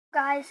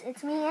Guys,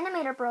 it's me,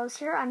 Animator Bros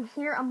here. I'm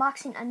here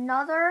unboxing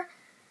another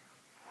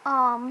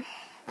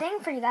thing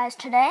for you guys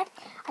today.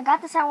 I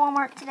got this at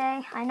Walmart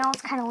today. I know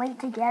it's kind of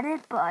late to get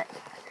it, but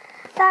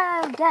I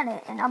thought I'd get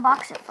it and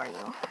unbox it for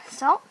you.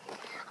 So,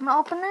 I'm going to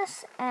open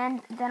this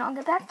and then I'll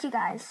get back to you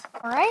guys.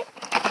 Alright,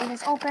 it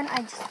is open.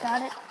 I just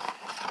got it.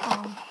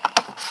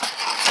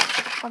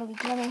 What do we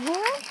get in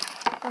here?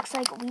 Looks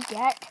like we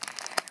get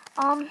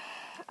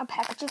a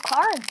package of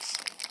cards.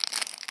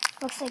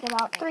 Looks like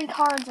about 3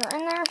 cards are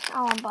in there.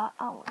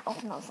 I'll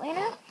open those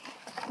later.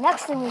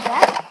 Next thing we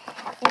get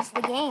is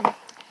the game.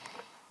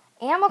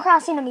 Animal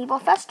Crossing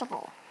Amiibo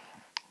Festival.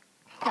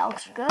 That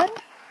looks good.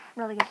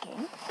 Really good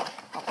game.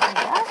 I'll play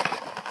that.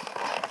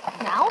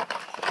 Now,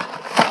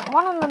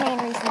 one of the main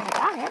reasons I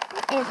got it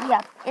is,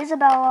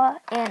 Isabella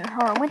in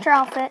her winter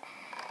outfit.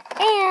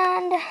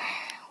 And,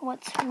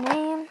 what's her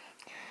name?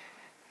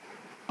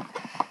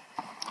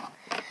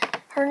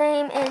 Her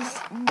name is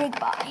Dig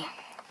Buy.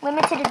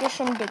 Limited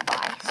edition Dig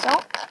Buy.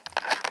 So,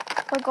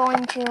 we're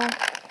going to...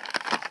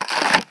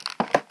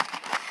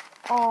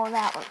 Oh,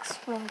 that looks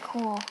really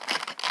cool.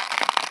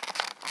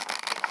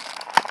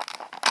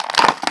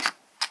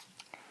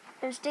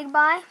 There's Dig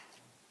Buy.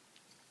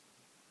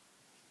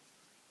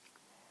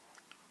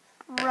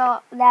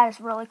 That is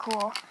really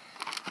cool.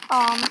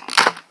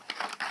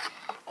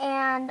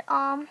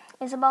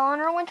 Isabella in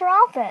her winter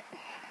outfit.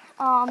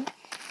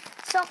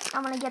 So,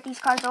 I'm going to get these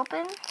cards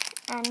open.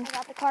 And I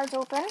got the cards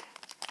open.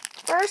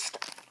 First,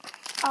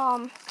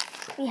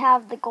 we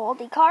have the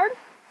Goldie card.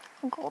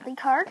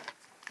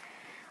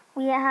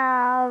 We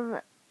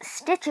have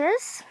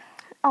Stitches.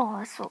 Oh,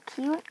 that's so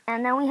cute.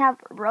 And then we have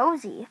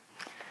Rosie.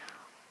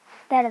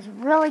 That is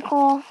really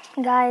cool,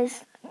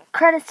 guys.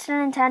 Credits to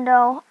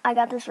Nintendo. I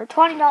got this for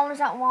 $20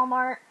 at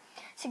Walmart.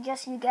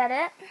 Suggest you get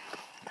it,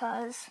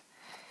 because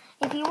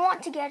if you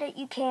want to get it,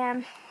 you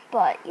can.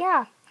 But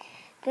yeah,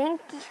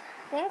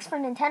 thanks for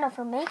Nintendo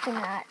for making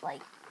that.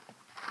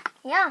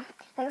 Yeah,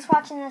 thanks for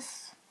watching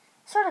this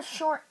sort of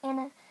short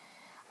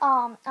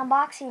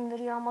unboxing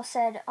video. Almost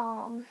said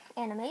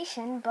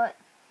animation, but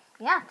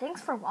yeah,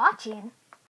 thanks for watching.